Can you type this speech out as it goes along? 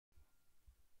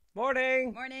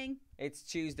Morning! Morning. It's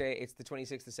Tuesday, it's the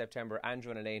 26th of September.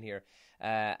 Andrew and Elaine here.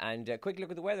 And a quick look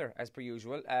at the weather, as per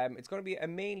usual. It's going to be a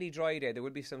mainly dry day. There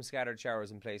will be some scattered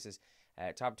showers in places.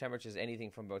 Top temperatures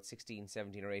anything from about 16,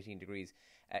 17 or 18 degrees.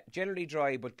 Generally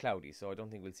dry but cloudy, so I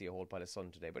don't think we'll see a whole pile of sun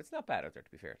today. But it's not bad out there,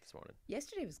 to be fair, this morning.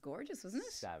 Yesterday was gorgeous, wasn't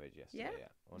it? Savage yesterday,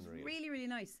 yeah. Unreal. Really, really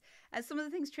nice. Some of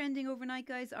the things trending overnight,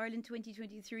 guys. Ireland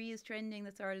 2023 is trending.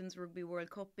 That's Ireland's Rugby World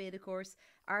Cup bid, of course.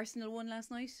 Arsenal won last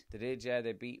night. They did, yeah.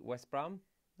 They beat West Brom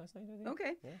last night, I think.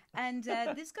 Okay. Yeah. And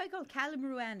this guy called Callum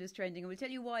Ruand is trending. And we'll tell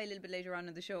you why a little bit later on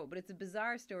in the show. But it's a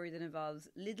bizarre story that involves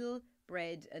little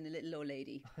bread and a little old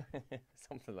lady.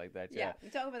 Something like that, yeah.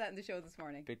 We'll talk about that in the show this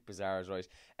morning. Bit bizarre, is right.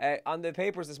 On the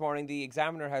papers this morning, the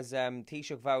Examiner has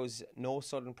Taoiseach vows no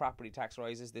sudden property tax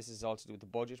rises. This is all to do with the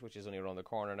budget, which is only around the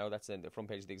corner now. That's in the front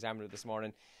page of the Examiner this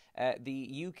morning.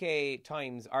 The UK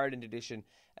Times Ireland edition,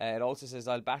 it also says,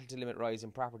 I'll battle to limit rise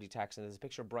in property tax. And there's a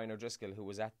picture of Brian O'Driscoll, who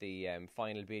was at the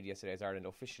final bid yesterday as Ireland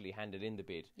officially handed in the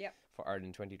bid for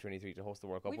Ireland 2023 to host the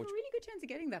World Cup. We have a really good chance of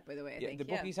getting that, by the way, I think. The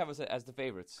bookies have us as the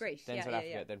favourites. Great. Then South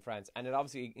Africa, then France. And it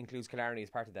obviously includes Killarney as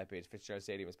part of that bid. Fitzgerald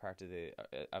Stadium as part of the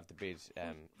bid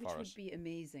which would be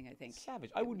amazing, I think.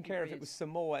 Savage. I wouldn't care if it was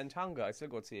Samoa and Tonga. I'd still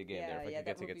go to see a game there if I could get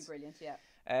that tickets. Would be brilliant,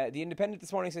 yeah. The Independent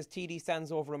this morning says TD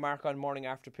stands over a mark on morning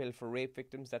after pill for rape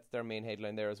victims. That's their main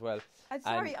headline there as well.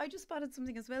 Sorry, I just spotted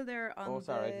something as well there on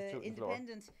the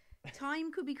Independent.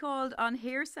 Time could be called on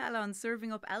hair salons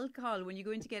serving up alcohol when you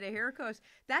go in to get a haircut.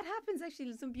 That happens actually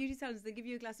in some beauty salons. They give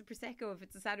you a glass of Prosecco if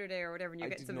it's a Saturday or whatever, and you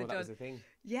get something done. Was a thing.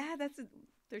 Yeah,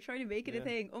 they're trying to make it a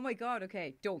thing. Oh my God,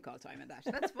 okay, don't call time on that.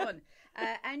 That's fun.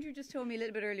 Andrew just told me a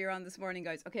little bit earlier on this morning,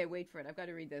 guys. Okay, wait for it. I've got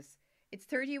to read this. It's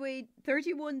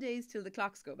 31 days till the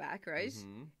clocks go back, right?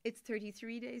 Mm-hmm. It's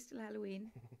 33 days till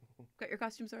Halloween. Got your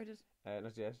costume sorted?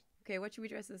 Not yet. Okay, what should we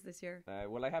dress as this year?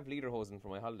 Well, I have lederhosen for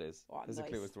my holidays. There's a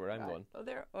clue as to where I'm going. Oh,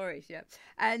 there. All right, yeah.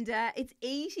 And it's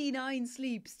 89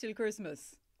 sleeps till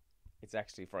Christmas. It's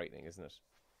actually frightening, isn't it?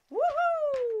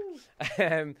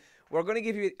 Woohoo! We're going to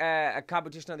give you a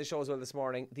competition on the show as well this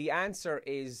morning. The answer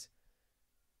is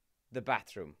the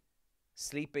bathroom.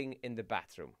 Sleeping in the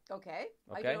bathroom. Okay.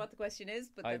 I don't know what the question is,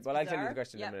 but that's I'll tell you the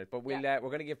question in a minute. But we're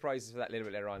going to give prizes for that a little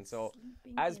bit later on. So,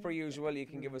 as per usual, you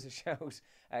can give us a shout.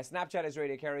 Snapchat is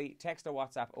Radio Kerry. Text or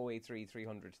WhatsApp 083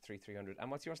 300 3300.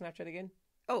 And what's your Snapchat again?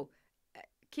 Oh,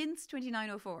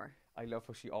 Kins2904. I love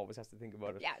how she always has to think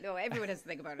about it. Yeah, no, everyone has to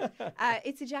think about it.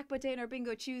 It's a jackpot day in our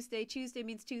bingo Tuesday. Tuesday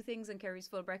means two things on Kerry's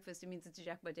Full Breakfast. It means it's a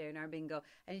jackpot day in our bingo.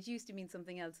 And it used to mean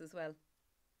something else as well.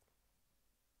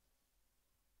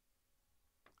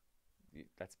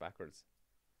 That's backwards.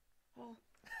 Oh.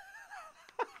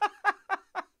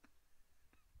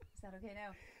 Is that okay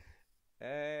now?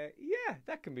 Yeah,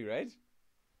 that can be right.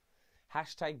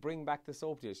 Hashtag bring back the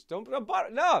soap dish. Don't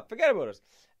no, forget about it.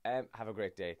 Have a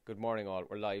great day. Good morning all.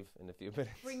 We're live in a few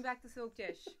minutes. Bring back the soap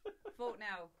dish. Vote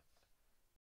now.